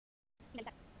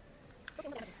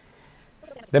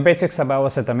The basics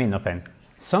about acetaminophen,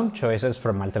 some choices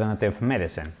from alternative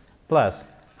medicine, plus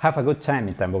have a good time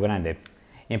in Tambo Grande.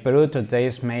 In Peru, today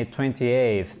is May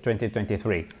 28,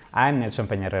 2023. I'm Nelson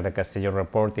Peña Castillo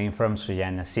reporting from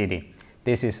Sullana City.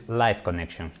 This is Live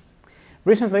Connection.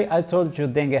 Recently, I told you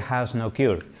dengue has no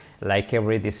cure. Like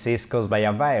every disease caused by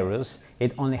a virus,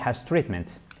 it only has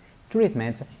treatment.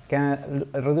 Treatment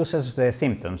reduces the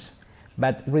symptoms,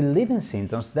 but relieving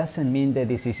symptoms doesn't mean the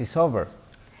disease is over.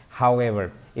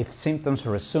 However, if symptoms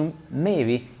resume,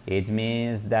 maybe it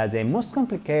means that the most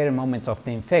complicated moment of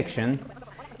the infection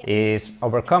is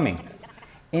overcoming.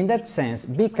 In that sense,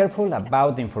 be careful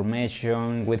about the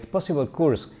information with possible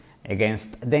cures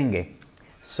against dengue.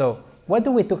 So, what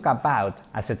do we talk about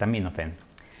acetaminophen?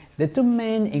 The two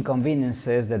main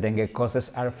inconveniences that dengue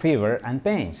causes are fever and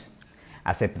pains.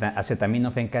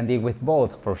 Acetaminophen can deal with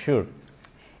both for sure.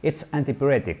 It's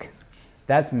antipyretic.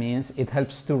 That means it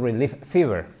helps to relieve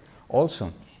fever.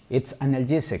 Also, it's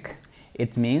analgesic.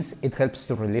 It means it helps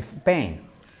to relieve pain.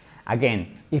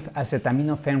 Again, if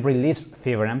acetaminophen relieves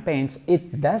fever and pains,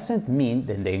 it doesn't mean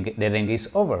the dengue is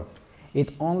over.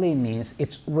 It only means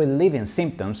it's relieving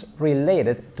symptoms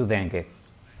related to dengue.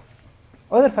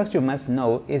 Other facts you must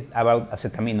know is about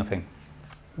acetaminophen.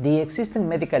 The existing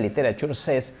medical literature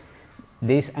says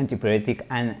this antipyretic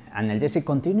and analgesic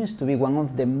continues to be one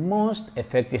of the most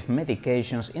effective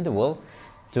medications in the world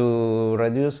to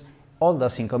reduce all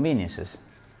those inconveniences.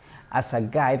 As a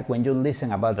guide, when you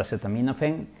listen about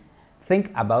acetaminophen, think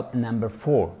about number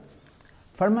 4.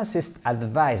 Pharmacists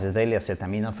advise the daily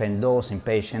acetaminophen dose in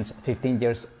patients 15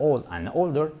 years old and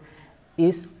older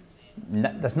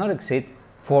does not exceed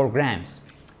 4 grams.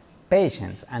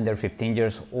 Patients under 15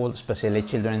 years old, especially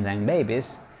children and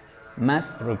babies,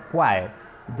 must require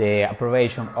the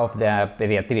approbation of the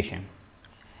pediatrician.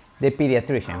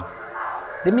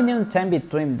 The minimum time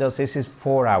between doses is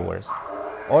 4 hours.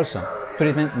 Also,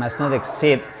 treatment must not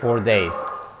exceed 4 days.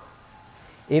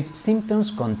 If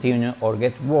symptoms continue or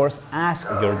get worse, ask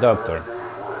your doctor.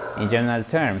 In general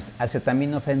terms,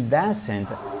 acetaminophen doesn't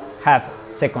have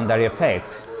secondary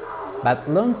effects, but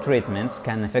long treatments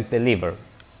can affect the liver.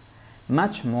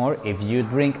 Much more if you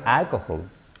drink alcohol.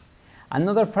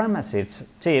 Another pharmacist's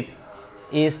tip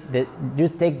is that you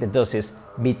take the doses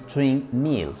between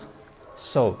meals,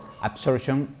 so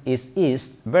absorption is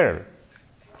better.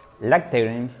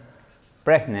 Lactating,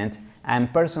 pregnant,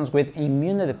 and persons with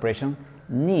immunodepression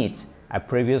needs a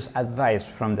previous advice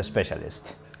from the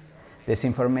specialist. This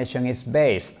information is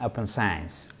based upon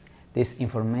science. This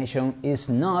information is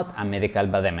not a medical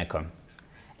vademecum.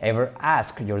 Ever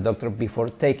ask your doctor before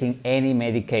taking any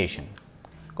medication.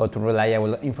 Go to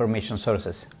reliable information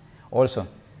sources. Also,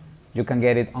 you can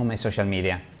get it on my social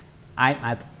media. I'm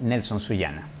at Nelson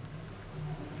Sullana.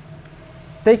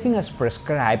 Taking as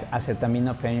prescribed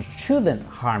acetaminophen shouldn't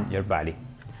harm your body.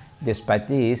 Despite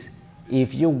this,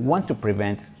 if you want to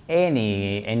prevent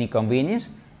any inconvenience,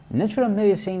 natural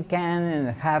medicine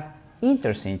can have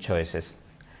interesting choices.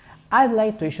 I'd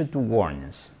like to issue 2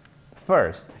 warnings.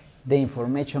 First, the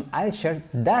information I'll share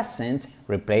doesn't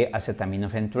replace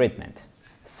acetaminophen treatment.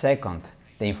 Second,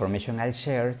 the information I'll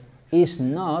share is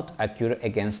not a cure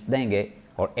against dengue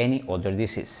or any other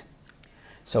disease.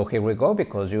 So here we go,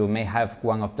 because you may have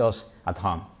one of those at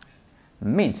home.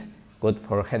 Mint, good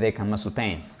for headache and muscle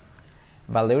pains.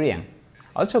 Valerian,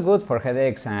 also good for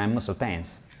headaches and muscle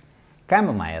pains.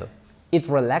 Chamomile, it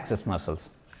relaxes muscles.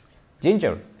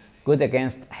 Ginger, good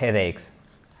against headaches.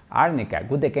 Arnica,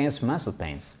 good against muscle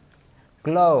pains.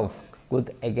 Clove,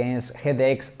 good against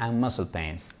headaches and muscle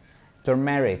pains.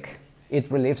 Turmeric, it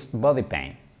relieves body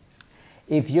pain.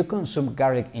 If you consume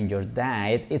garlic in your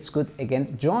diet, it's good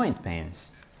against joint pains.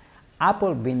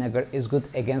 Apple vinegar is good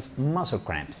against muscle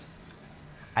cramps.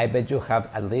 I bet you have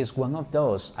at least one of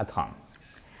those at home.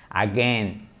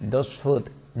 Again, those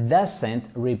food doesn't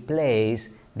replace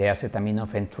the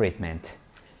acetaminophen treatment.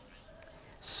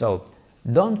 So,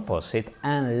 don't pause it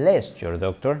unless your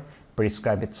doctor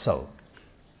prescribes it so.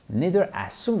 Neither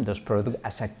assume those products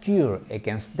as a cure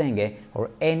against dengue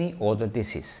or any other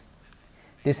disease.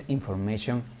 This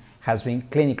information has been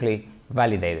clinically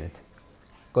validated.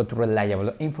 Go to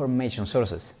reliable information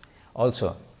sources.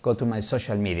 Also, go to my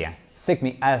social media. Seek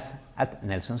me as at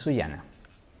Nelson Sullana.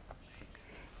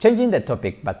 Changing the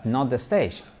topic but not the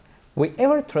stage, we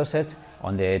ever trusted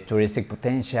on the touristic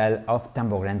potential of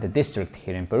Tambo Grande district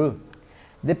here in Peru?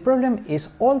 The problem is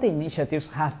all the initiatives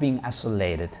have been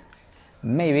isolated.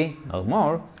 Maybe not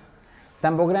more.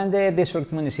 Tambo Grande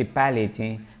District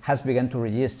Municipality has begun to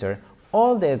register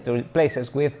all the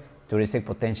places with touristic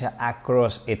potential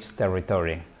across its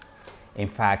territory. In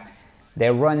fact,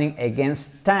 they're running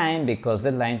against time because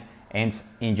the line ends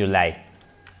in July.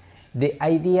 The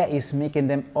idea is making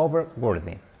them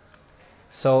overworthy,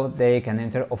 so they can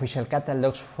enter official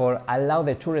catalogs for allow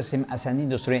the tourism as an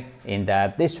industry in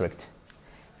that district.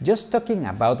 Just talking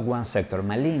about one sector,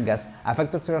 Malingas, a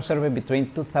factor survey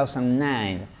between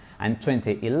 2009 and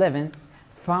 2011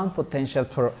 found potential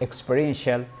for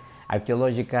experiential,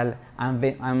 archaeological,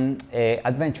 and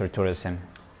adventure tourism.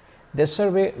 The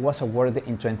survey was awarded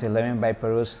in 2011 by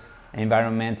Peru's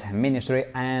Environment Ministry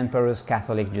and Peru's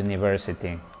Catholic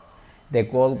University. The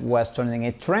goal was turning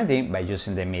it trendy by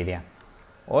using the media.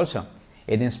 Also,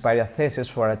 it inspired a thesis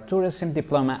for a tourism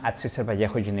diploma at Cesar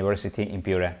Vallejo University in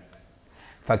Piura.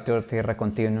 Factor Tierra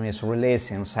continues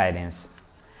releasing sightings.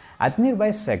 At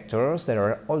nearby sectors, there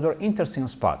are other interesting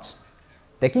spots.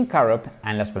 The King Carup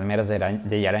and Las Palmeras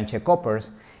de Yaranche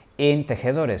Coppers in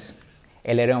Tejedores,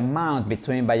 El Hereon Mount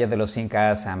between Valle de los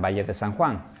Incas and Valle de San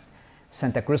Juan,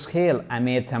 Santa Cruz Hill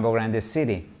amid Tambo Grande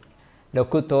City,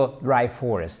 Locuto Dry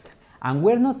Forest. And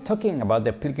we're not talking about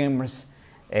the pilgrim's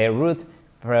route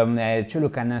from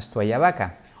Chulucanas to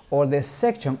Ayabaca, or the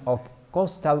section of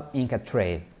Coastal Inca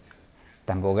Trail.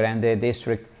 Tambo Grande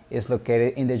district is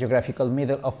located in the geographical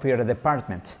middle of Piura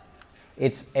department.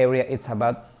 Its area is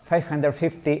about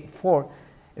 554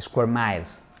 square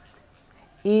miles.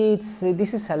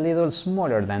 This is a little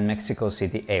smaller than Mexico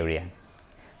City area.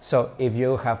 So if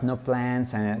you have no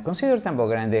plans, consider Tambo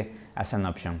Grande as an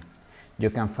option. You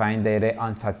can find data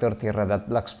on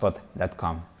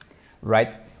factortierra.blogspot.com.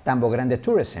 Write Tambo Grande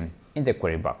Tourism in the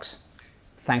query box.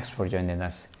 Thanks for joining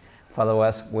us. Follow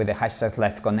us with the hashtag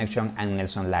LifeConnection and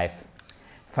Nelson Life.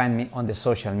 Find me on the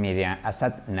social media as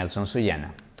 @Nelson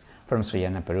Suyana. From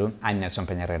Suyana, Peru, I'm Nelson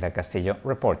Peña Herrera Castillo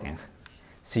reporting.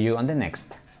 See you on the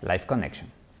next Life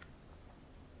Connection.